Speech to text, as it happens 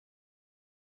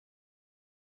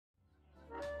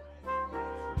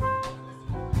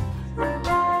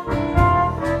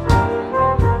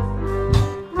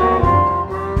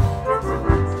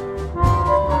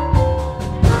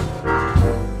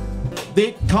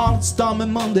They call it Stormy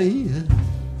Monday,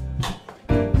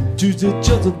 Tuesday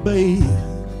just a bay.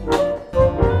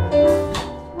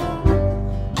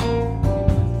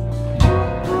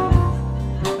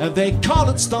 And they call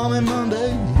it Stormy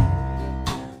Monday,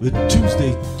 with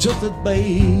Tuesday just a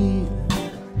bay.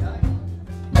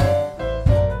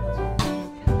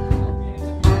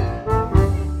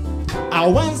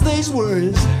 Our Wednesday's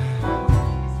worries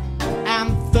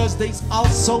and Thursdays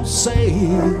also say.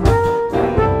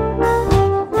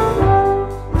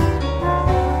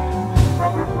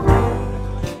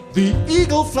 The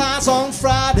eagle flies on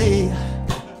Friday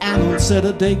and on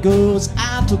Saturday goes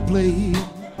out to play.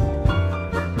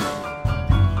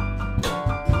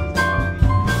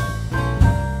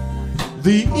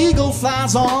 The eagle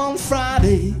flies on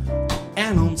Friday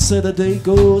and on Saturday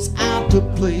goes out to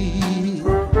play.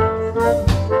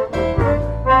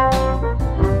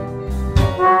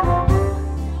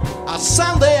 On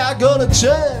Sunday I go to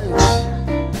church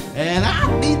and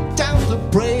I need time to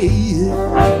pray.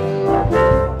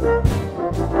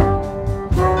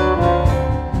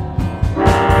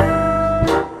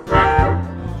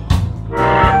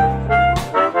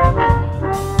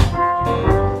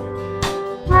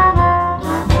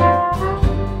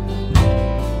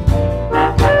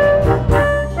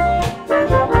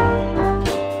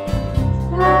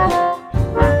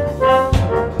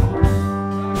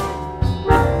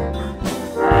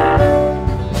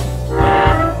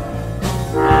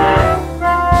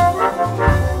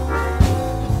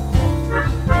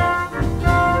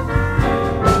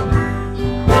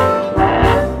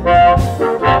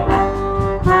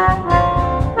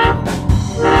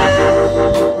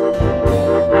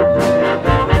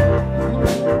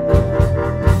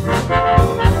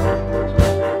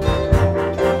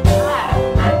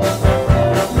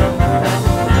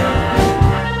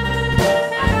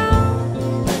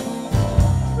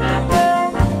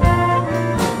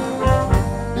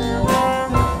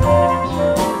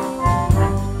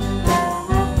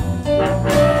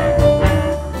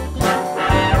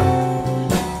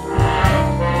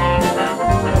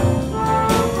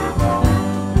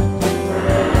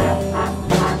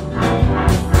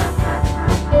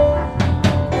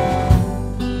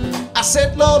 I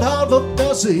said, Lord, have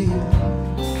mercy.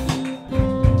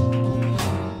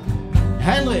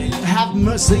 Hendrik, have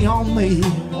mercy on me.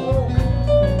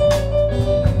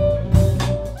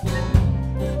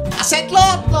 I said,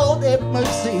 Lord, Lord, have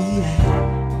mercy.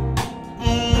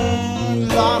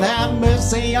 Lord, have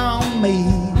mercy on me.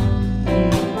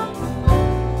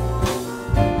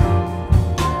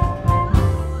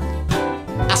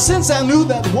 Since I knew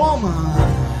that woman,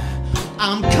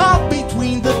 I'm caught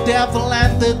between the devil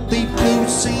and the deep blue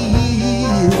sea.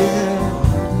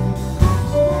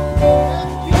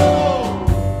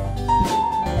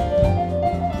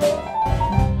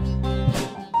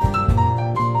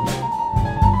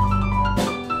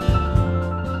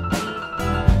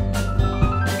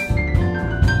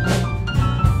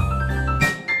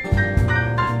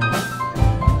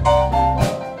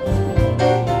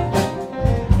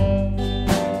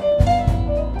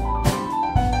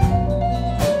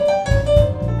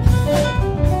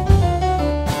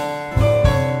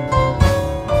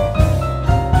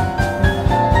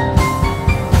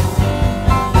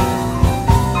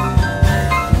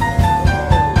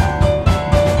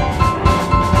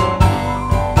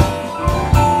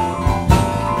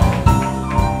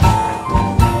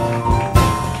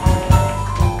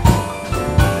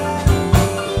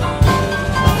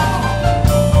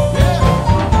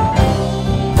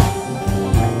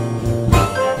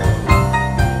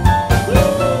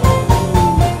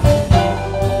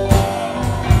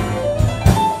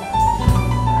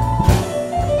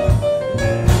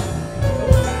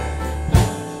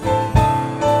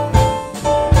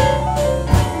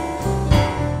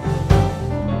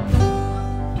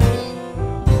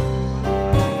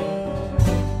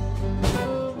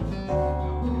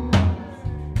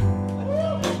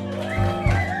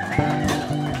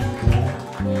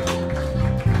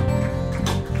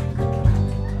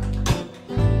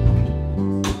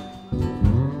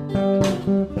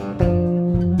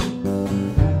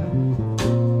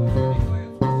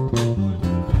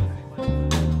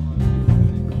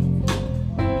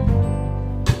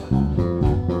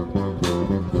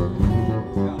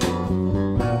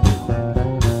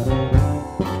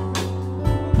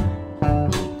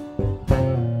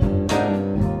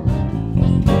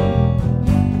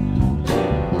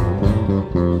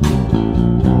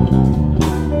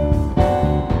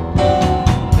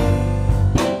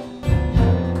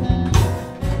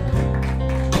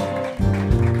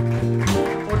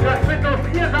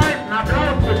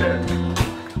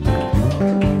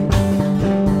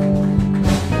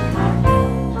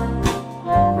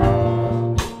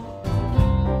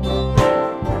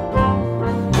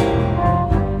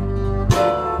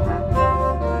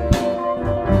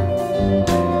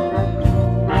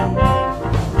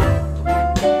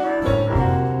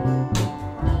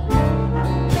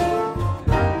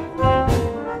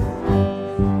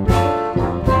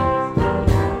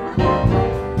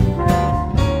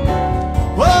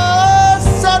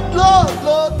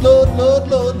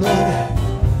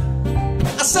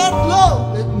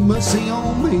 have mercy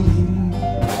on me.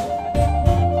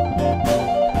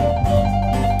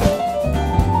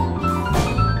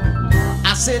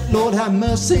 I said, Lord, have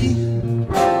mercy.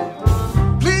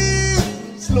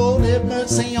 Please, Lord, have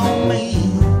mercy on me.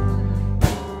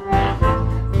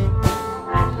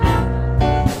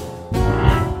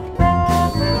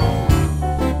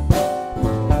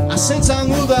 Since I'm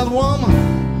with that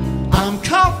woman, I'm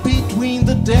caught between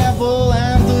the devil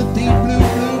and